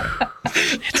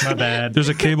My bad. There's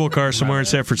a cable car somewhere in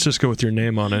San Francisco with your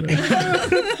name on it.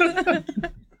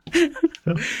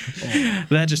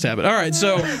 That just happened. All right,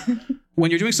 so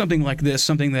when you're doing something like this,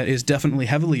 something that is definitely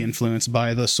heavily influenced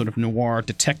by the sort of noir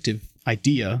detective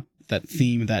idea, that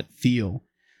theme, that feel,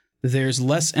 there's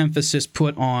less emphasis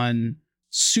put on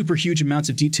super huge amounts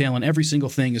of detail, and every single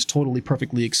thing is totally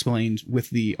perfectly explained with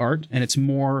the art, and it's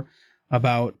more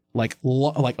about like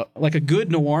a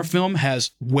good noir film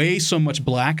has way so much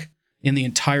black in the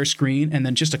entire screen, and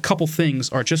then just a couple things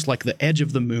are just like the edge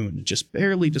of the moon, just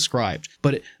barely described,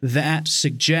 but that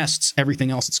suggests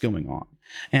everything else that's going on.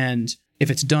 And if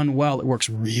it's done well, it works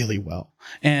really well.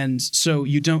 And so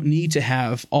you don't need to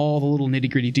have all the little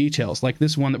nitty-gritty details. Like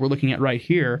this one that we're looking at right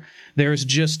here, there's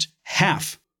just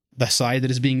half the side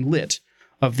that is being lit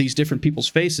of these different people's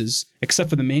faces,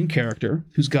 except for the main character,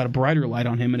 who's got a brighter light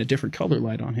on him and a different color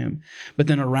light on him. But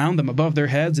then around them, above their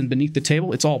heads and beneath the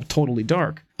table, it's all totally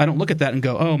dark. I don't look at that and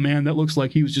go, oh man, that looks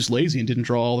like he was just lazy and didn't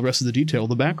draw all the rest of the detail of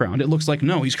the background. It looks like,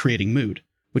 no, he's creating mood,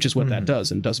 which is what that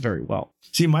does, and does very well.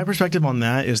 See, my perspective on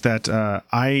that is that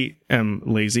I am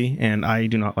lazy and I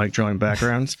do not like drawing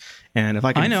backgrounds. And if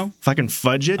I can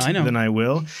fudge it, then I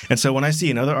will. And so when I see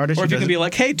another artist, or if you can be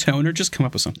like, "Hey, Toner, just come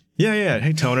up with something." Yeah.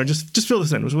 Hey, Toner, just fill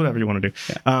this in. Whatever you want to do.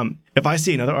 Yeah. If I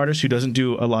see another artist who doesn't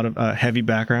do a lot of heavy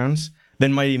backgrounds,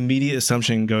 then my immediate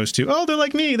assumption goes to, oh, they're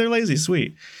like me, they're lazy,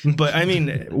 sweet. But I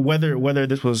mean, whether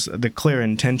this was the clear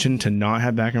intention to not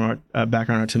have background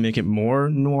art to make it more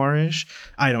noirish,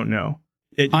 I don't know.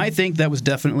 I think that was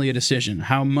definitely a decision.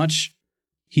 How much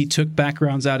he took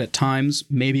backgrounds out at times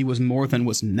maybe was more than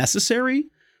was necessary,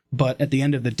 but at the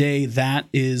end of the day, that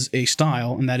is a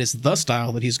style, and that is the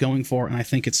style that he's going for, and I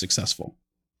think it's successful.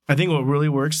 I think what really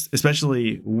works,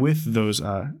 especially with those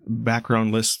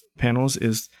background-less panels,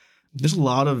 is there's a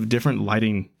lot of different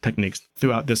lighting techniques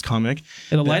throughout this comic.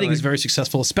 And the lighting is very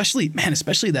successful, especially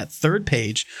that third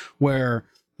page where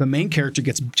the main character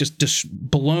gets just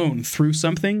blown through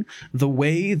something. The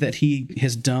way that he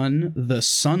has done the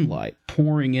sunlight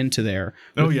pouring into there,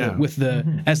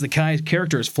 as the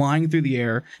character is flying through the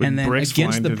air, with and then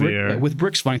against with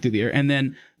bricks flying through the air, and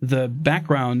then the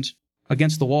background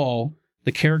against the wall,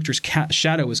 the character's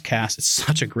shadow is cast. It's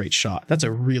such a great shot. That's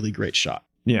a really great shot.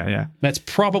 Yeah. That's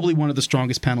probably one of the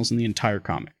strongest panels in the entire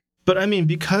comic. But I mean,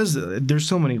 because there's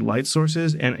so many light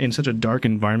sources and in such a dark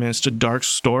environment, it's such a dark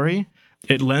story,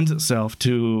 it lends itself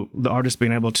to the artist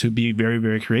being able to be very,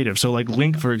 very creative. So like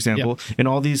Link, for example, in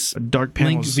all these dark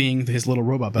panels. Link being his little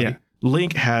robot buddy. Yeah.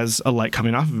 Link has a light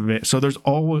coming off of it. So there's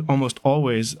almost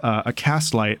always a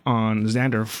cast light on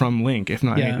Xander from Link, if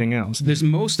not anything else. There's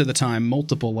most of the time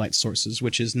multiple light sources,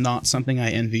 which is not something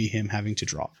I envy him having to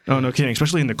draw. Oh, no kidding.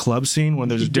 Especially in the club scene when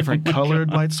there's different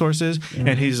colored light sources. Yeah.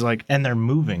 And he's like... And they're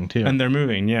moving, too.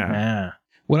 Yeah.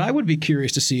 What I would be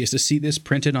curious to see is to see this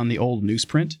printed on the old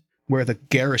newsprint, where the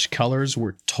garish colors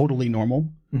were totally normal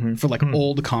for like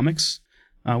old comics.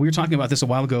 We were talking about this a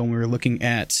while ago when we were looking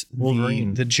at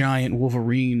the giant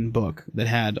Wolverine book that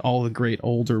had all the great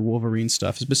older Wolverine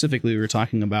stuff. Specifically, we were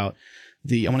talking about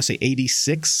I want to say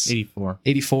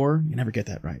 84. You never get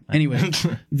that right. Anyway,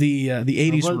 the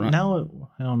 80s run. Now,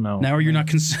 I don't know. Now you're not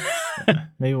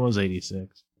Maybe it was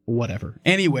 86. Whatever.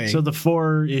 Anyway. So the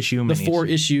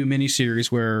 4-issue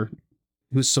miniseries where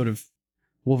it was sort of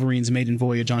Wolverine's maiden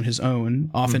voyage on his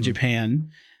own off in Japan.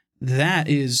 That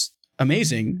is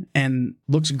amazing and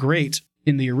looks great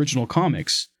in the original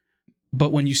comics,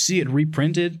 but when you see it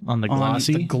reprinted on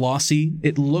the glossy,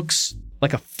 it looks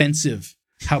like offensive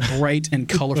how bright and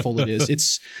colorful it is.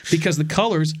 It's because the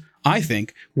colors, I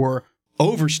think, were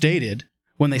overstated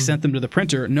when they sent them to the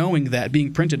printer, knowing that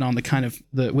being printed on the kind of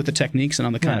with the techniques and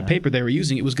on the kind of paper they were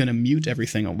using, it was going to mute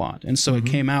everything a lot, and so it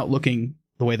came out looking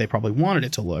the way they probably wanted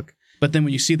it to look. But then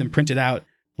when you see them printed out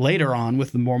later on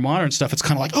with the more modern stuff, it's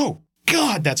kind of like, oh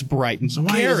God, that's bright and so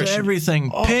why garish. Is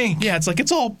everything pink? Yeah, it's like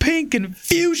it's all pink and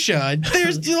fuchsia.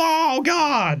 There's oh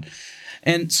God.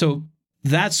 And so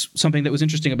that's something that was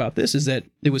interesting about this, is that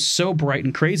it was so bright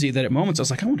and crazy that at moments I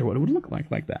was like, I wonder what it would look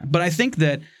like that. But I think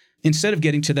that instead of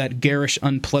getting to that garish,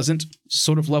 unpleasant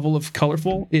sort of level of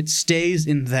colorful, it stays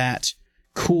in that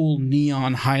cool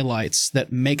neon highlights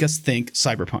that make us think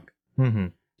cyberpunk. Mm-hmm.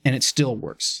 And it still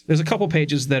works. There's a couple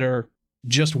pages that are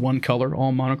just one color,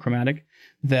 all monochromatic,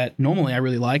 that normally I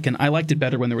really like, and I liked it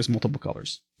better when there was multiple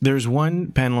colors. There's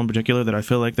one panel in particular that I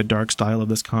feel like the dark style of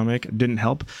this comic didn't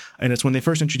help, and it's when they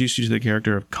first introduced you to the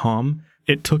character of Calm.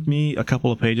 It took me a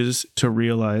couple of pages to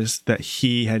realize that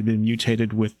he had been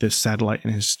mutated with this satellite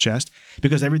in his chest,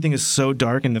 because everything is so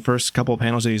dark in the first couple of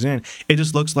panels that he's in. It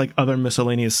just looks like other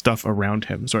miscellaneous stuff around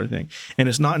him, sort of thing. And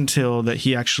it's not until that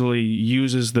he actually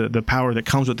uses the power that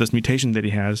comes with this mutation that he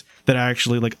has that I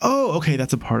actually like, oh, okay,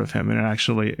 that's a part of him, and it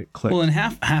actually clicked. Well, in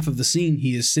half of the scene,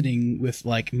 he is sitting with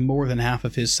like more than half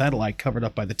of his satellite covered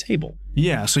up by the table.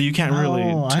 Yeah, so you can't really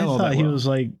tell. I thought he was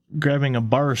like grabbing a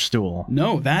bar stool.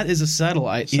 No, that is a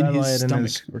satellite in his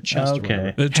stomach or chest.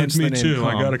 Okay. Or it took Hence me the name too.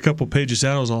 Calm. I got a couple pages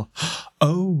out. I was all,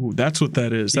 oh, that's what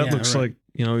that is. That Yeah, looks right. like,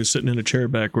 he's sitting in a chair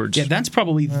backwards. Yeah, that's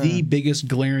probably the biggest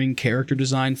glaring character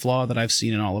design flaw that I've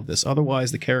seen in all of this.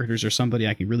 Otherwise, the characters are somebody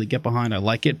I can really get behind. I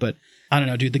like it, but I don't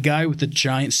know, dude. The guy with the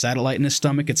giant satellite in his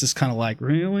stomach, it's just kind of like,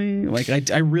 really? Like,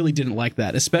 I really didn't like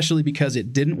that, especially because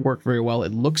it didn't work very well.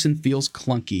 It looks and feels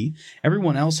clunky.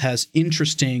 Everyone else has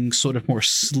interesting, sort of more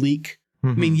sleek. I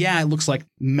mean, yeah, it looks like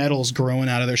metal's growing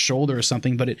out of their shoulder or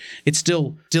something, but it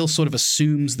still sort of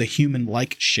assumes the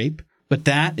human-like shape. But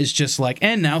that is just like,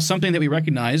 and now something that we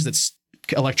recognize that's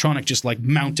electronic, just like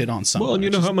mounted on something. Well, and you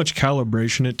know how much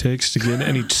calibration it takes to get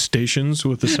any stations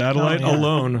with the satellite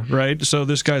alone, right? So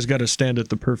this guy's got to stand at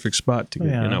the perfect spot to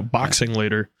get, boxing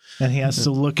later. And he has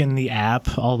to look in the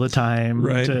app all the time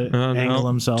to angle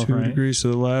himself, 2 right? degrees to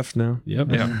the left now. Yep.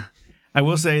 Yeah. I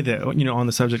will say that, on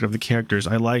the subject of the characters,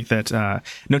 I like that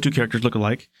no two characters look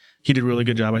alike. He did a really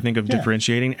good job, I think, of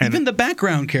differentiating. And even the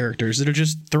background characters that are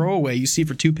just throwaway, you see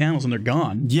for 2 panels and they're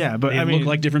gone. yeah, but They look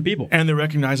like different people. and they're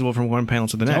recognizable from one panel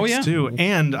to the next, too.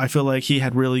 And I feel like he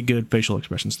had really good facial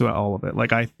expressions throughout all of it.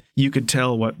 Like, you could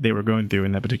tell what they were going through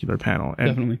in that particular panel. And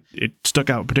Definitely. it stuck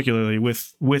out particularly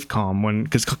with Calm,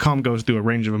 because Calm goes through a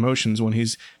range of emotions when he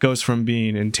goes from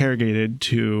being interrogated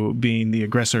to being the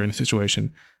aggressor in the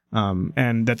situation.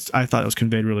 And I thought it was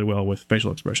conveyed really well with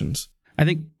facial expressions. I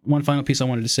think one final piece I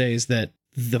wanted to say is that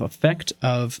the effect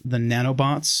of the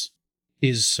nanobots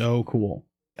is so cool.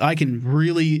 I can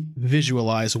really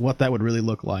visualize what that would really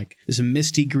look like. There's a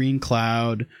misty green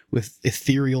cloud with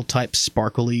ethereal type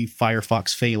sparkly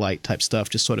Firefox Phalite type stuff,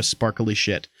 just sort of sparkly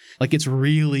shit. Like, it's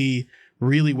really,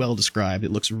 really well described.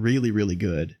 It looks really, really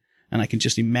good. And I can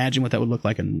just imagine what that would look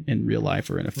like in real life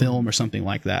or in a film or something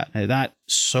like that. And that's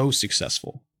so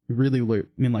successful. Really, I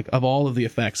mean, like, of all of the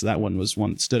effects, that one was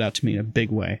one that stood out to me in a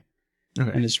big way. Okay.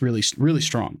 And it's really, really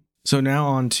strong. So now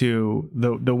on to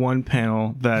the one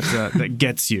panel that that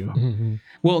gets you.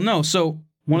 Well, no. So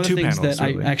one of the 2 things panels, that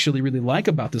really. I actually really like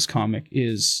about this comic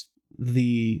is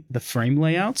the frame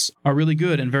layouts are really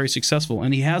good and very successful.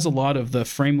 And he has a lot of the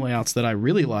frame layouts that I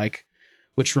really like,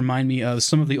 which remind me of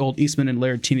some of the old Eastman and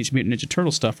Laird Teenage Mutant Ninja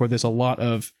Turtle stuff, where there's a lot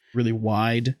of really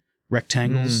wide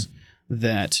rectangles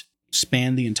that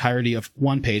span the entirety of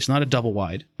one page, not a double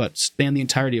wide, but span the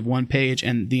entirety of one page,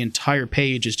 and the entire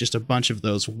page is just a bunch of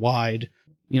those wide,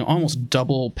 almost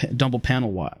double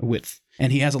panel width.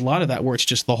 And he has a lot of that where it's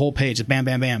just the whole page, bam,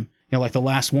 bam, bam. Like the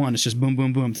last one, it's just boom,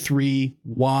 boom, boom, 3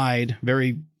 wide,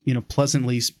 very,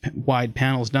 pleasantly wide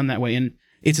panels done that way. And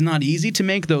it's not easy to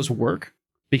make those work,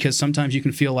 because sometimes you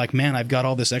can feel like, man, I've got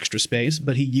all this extra space,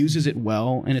 but he uses it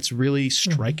well, and it's really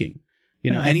striking.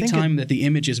 Anytime that the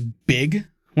image is big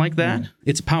like that,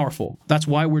 it's powerful. That's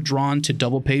why we're drawn to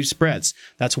double page spreads.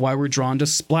 That's why we're drawn to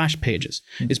splash pages.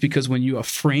 It's because when a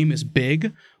frame is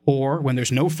big, or when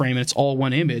there's no frame and it's all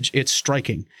one image, it's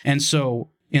striking. And so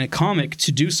in a comic,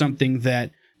 to do something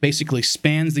that basically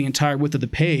spans the entire width of the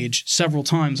page several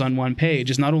times on one page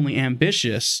is not only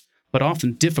ambitious, but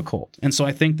often difficult. And so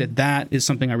I think that is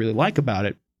something I really like about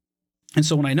it. And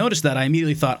so when I noticed that, I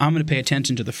immediately thought, I'm going to pay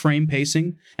attention to the frame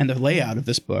pacing and the layout of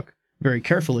this book very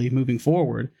carefully moving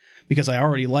forward, because I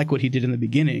already like what he did in the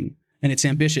beginning, and it's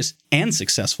ambitious and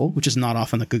successful, which is not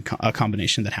often a good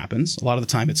combination that happens. A lot of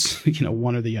the time it's,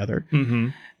 one or the other. Mm-hmm.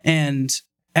 And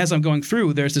as I'm going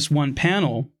through, there's this one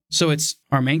panel. So it's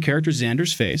our main character,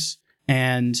 Xander's face,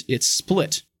 and it's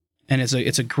split. And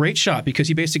it's a great shot, because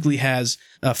he basically has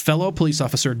a fellow police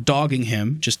officer dogging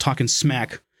him, just talking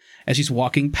smack as he's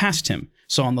walking past him.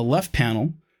 So on the left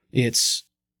panel, it's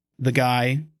the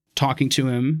guy talking to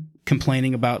him,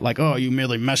 complaining about, like, oh, you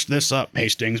merely messed this up,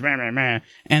 Hastings.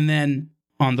 And then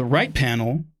on the right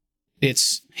panel,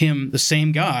 it's him, the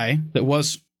same guy that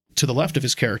was to the left of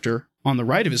his character, on the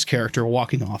right of his character,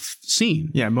 walking off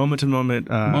scene. Yeah, moment to moment.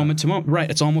 Moment to moment.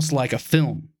 Right. It's almost like a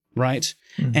film, right?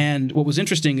 Mm-hmm. And what was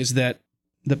interesting is that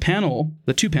the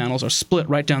two panels, are split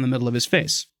right down the middle of his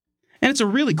face. And it's a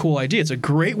really cool idea. It's a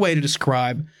great way to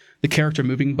describe the character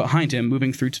moving behind him,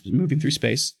 moving through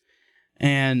space.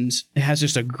 And it has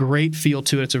just a great feel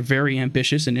to it. It's a very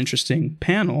ambitious and interesting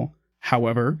panel.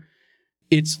 However,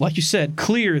 it's, like you said,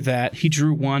 clear that he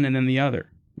drew one and then the other.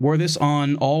 Were this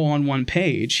all on one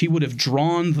page, he would have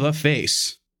drawn the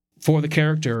face for the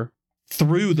character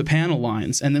through the panel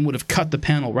lines and then would have cut the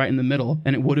panel right in the middle,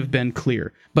 and it would have been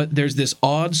clear. But there's this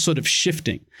odd sort of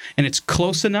shifting, and it's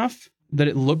close enough that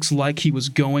it looks like he was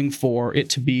going for it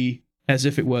to be as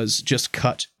if it was just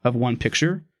cut of one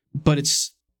picture, but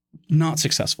it's not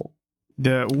successful.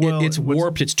 It's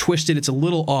warped, it's twisted, it's a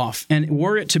little off. And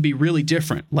were it to be really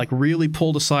different, like really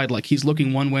pulled aside, like he's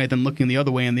looking one way, then looking the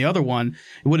other way, and the other one,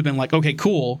 it would have been like, okay,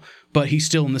 cool, but he's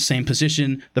still in the same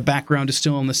position, the background is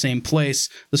still in the same place,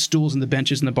 the stools and the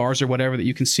benches and the bars or whatever that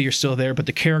you can see are still there, but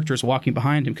the character is walking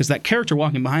behind him, because that character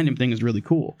walking behind him thing is really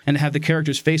cool. And to have the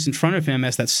character's face in front of him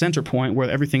as that center point where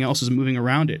everything else is moving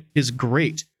around it is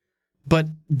great. But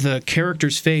the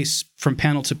character's face from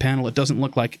panel to panel, it doesn't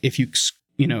look like if you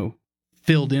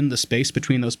filled in the space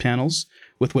between those panels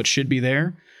with what should be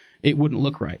there, it wouldn't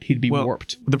look right. He'd be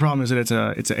warped. The problem is that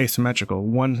it's asymmetrical.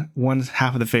 One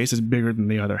half of the face is bigger than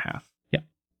the other half. Yeah.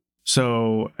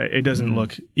 So it doesn't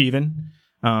look even.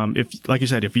 If, like you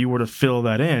said, if you were to fill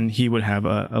that in, he would have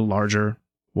a larger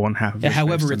one half of his face.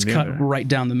 However, it's cut right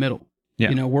down the middle.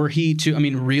 Yeah. Were he to,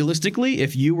 realistically,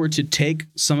 if you were to take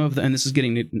some of the, and this is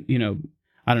getting,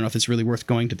 I don't know if it's really worth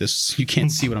going to this. You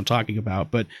can't see what I'm talking about.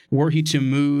 But were he to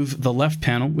move the left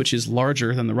panel, which is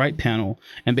larger than the right panel,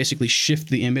 and basically shift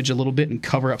the image a little bit and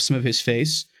cover up some of his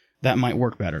face, that might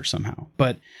work better somehow.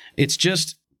 But it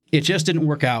just didn't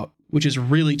work out, which is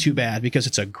really too bad because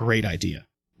it's a great idea.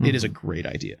 Mm-hmm. It is a great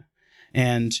idea.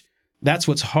 And that's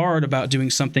what's hard about doing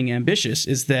something ambitious,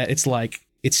 is that it's like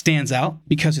it stands out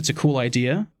because it's a cool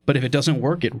idea. But if it doesn't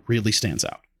work, it really stands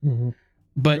out. Mm-hmm.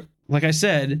 But like I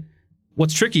said,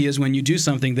 what's tricky is when you do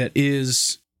something that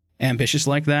is ambitious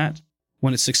like that,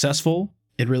 when it's successful,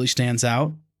 it really stands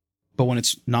out. But when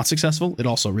it's not successful, it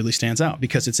also really stands out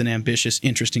because it's an ambitious,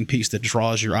 interesting piece that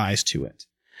draws your eyes to it.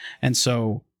 And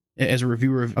so as a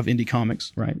reviewer of indie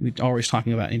comics, right, we're always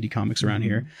talking about indie comics around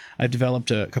here, I've developed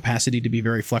a capacity to be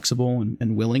very flexible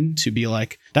and willing to be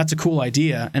like, that's a cool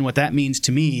idea. And what that means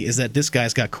to me is that this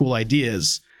guy's got cool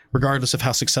ideas, regardless of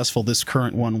how successful this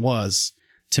current one was.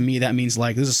 To me, that means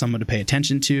like, this is someone to pay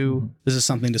attention to. This is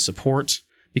something to support,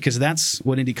 because that's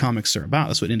what indie comics are about.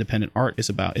 That's what independent art is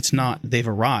about. It's not they've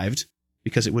arrived,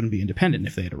 because it wouldn't be independent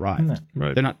if they had arrived. No,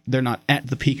 right. They're not at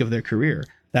the peak of their career.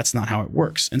 That's not how it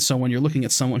works. And so when you're looking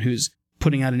at someone who's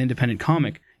putting out an independent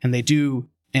comic and they do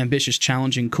ambitious,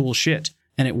 challenging, cool shit,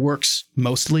 and it works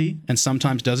mostly and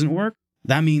sometimes doesn't work,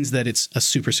 that means that it's a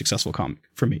super successful comic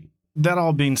for me. That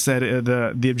all being said,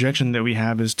 the objection that we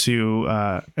have is to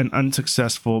an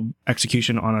unsuccessful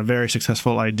execution on a very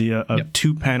successful idea of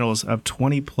 2 panels of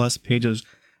 20 plus pages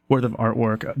worth of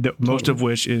artwork, most of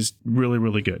which is really,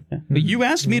 really good. Yeah. But you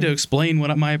asked me to explain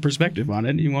my perspective on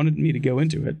it. You wanted me to go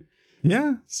into it.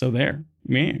 Yeah. So there.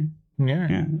 Yeah.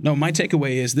 No, my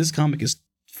takeaway is this comic is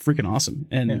freaking awesome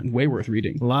and way worth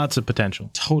reading. Lots of potential.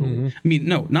 Totally. Mm-hmm.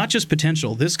 No, not just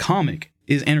potential. This comic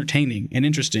is entertaining and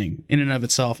interesting in and of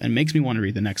itself and makes me want to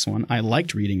read the next one. I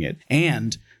liked reading it.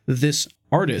 And this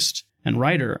artist and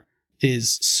writer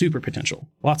is super potential.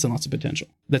 Lots and lots of potential.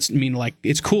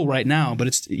 It's cool right now,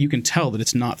 but you can tell that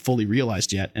it's not fully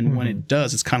realized yet. And when it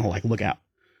does, it's kind of like, look out.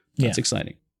 That's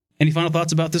exciting. Any final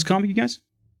thoughts about this comic, you guys?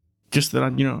 Just that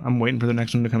I'm waiting for the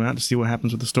next one to come out to see what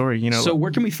happens with the story. So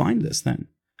where can we find this then?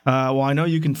 Well, I know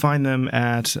you can find them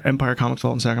at Empire Comics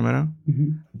Vault in Sacramento.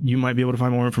 Mm-hmm. You might be able to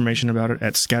find more information about it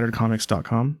at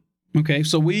scatteredcomics.com. Okay,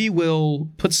 so we will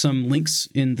put some links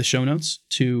in the show notes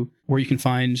to where you can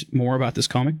find more about this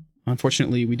comic.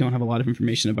 Unfortunately, we don't have a lot of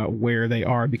information about where they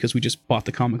are because we just bought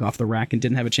the comic off the rack and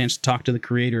didn't have a chance to talk to the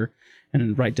creator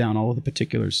and write down all of the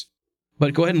particulars.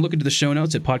 But go ahead and look into the show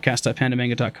notes at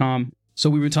podcast.pandamanga.com. So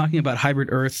we were talking about Hybrid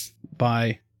Earth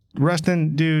by...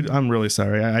 Rustin, dude, I'm really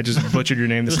sorry. I just butchered your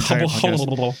name this entire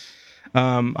podcast.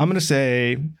 I'm going to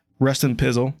say Rustin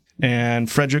Pizzle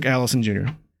and Frederick Allison Jr.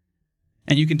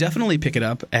 And you can definitely pick it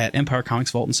up at Empire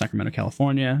Comics Vault in Sacramento,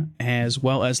 California, as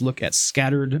well as look at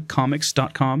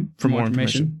scatteredcomics.com for more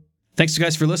information. Thanks,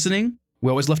 guys, for listening. We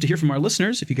always love to hear from our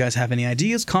listeners. If you guys have any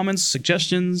ideas, comments,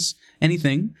 suggestions,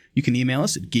 anything, you can email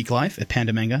us at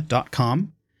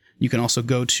geeklife@pandamanga.com. You can also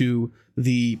go to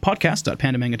the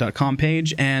podcast.pandamanga.com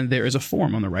page, and there is a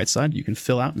form on the right side you can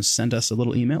fill out and send us a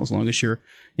little email as long as you're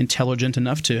intelligent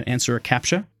enough to answer a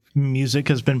CAPTCHA. Music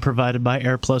has been provided by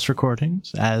AirPlus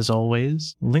Recordings, as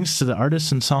always. Links to the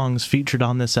artists and songs featured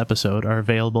on this episode are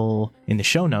available in the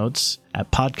show notes at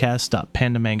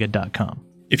podcast.pandamanga.com.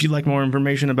 If you'd like more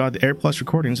information about the AirPlus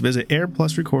Recordings, visit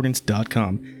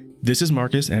airplusrecordings.com. This is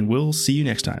Marcus, and we'll see you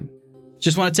next time.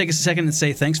 Just want to take a second and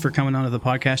say thanks for coming onto the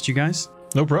podcast, you guys.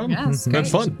 No problem. Yeah, it's That's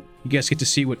great. fun. You guys get to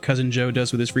see what Cousin Joe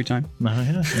does with his free time. Oh,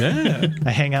 yeah. Yeah. I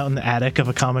hang out in the attic of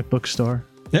a comic book store.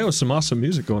 Yeah, with some awesome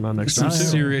music going on next Some time, too.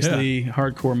 seriously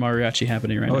hardcore mariachi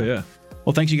happening right Yeah. now. Oh, yeah.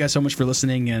 Well, thanks you guys so much for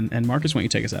listening, and Marcus, why don't you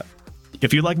take us out?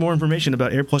 If you'd like more information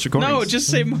about AirPlus Recordings... No, just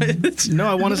say... No,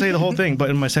 I want to say the whole thing, but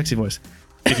in my sexy voice.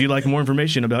 If you'd like more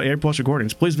information about AirPlus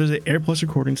Recordings, please visit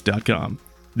airplusrecordings.com.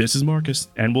 This is Marcus,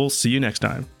 and we'll see you next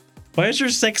time. Why is your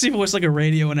sexy voice like a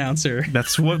radio announcer?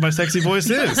 That's what my sexy voice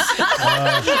is.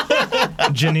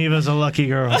 Geneva's a lucky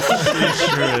girl. It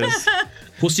sure is.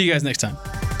 We'll see you guys next time.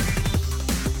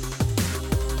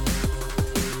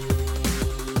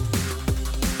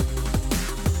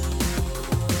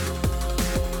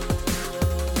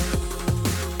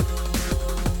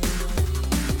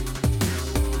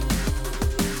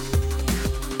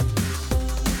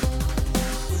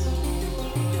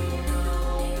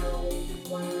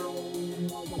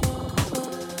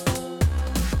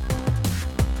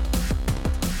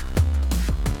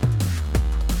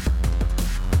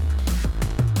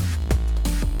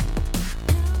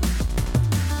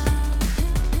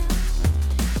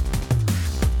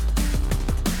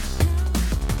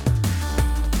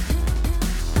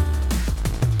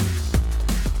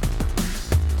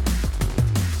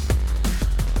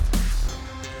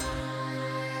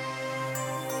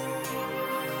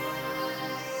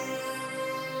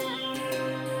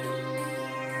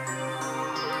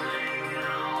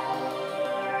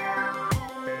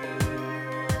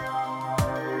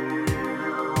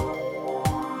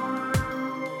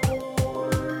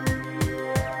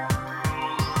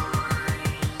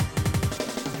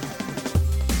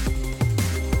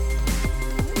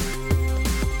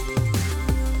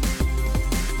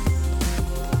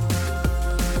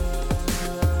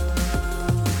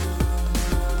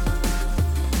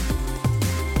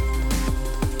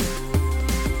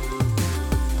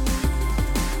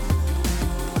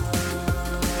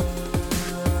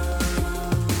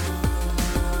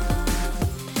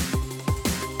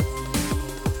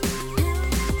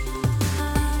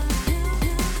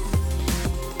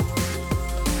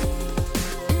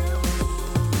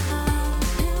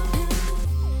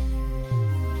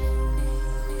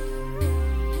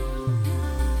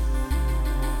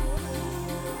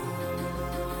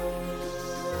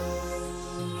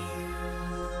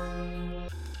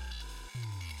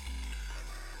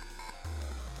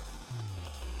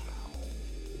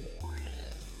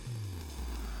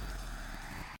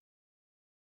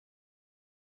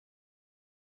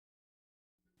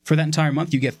 For that entire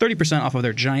month, you get 30% off of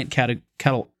their giant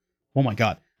kettle. Oh my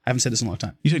God. I haven't said this in a long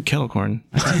time. You said kettle corn.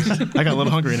 I got a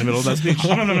little hungry in the middle of that speech.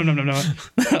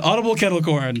 No. Audible kettle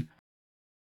corn.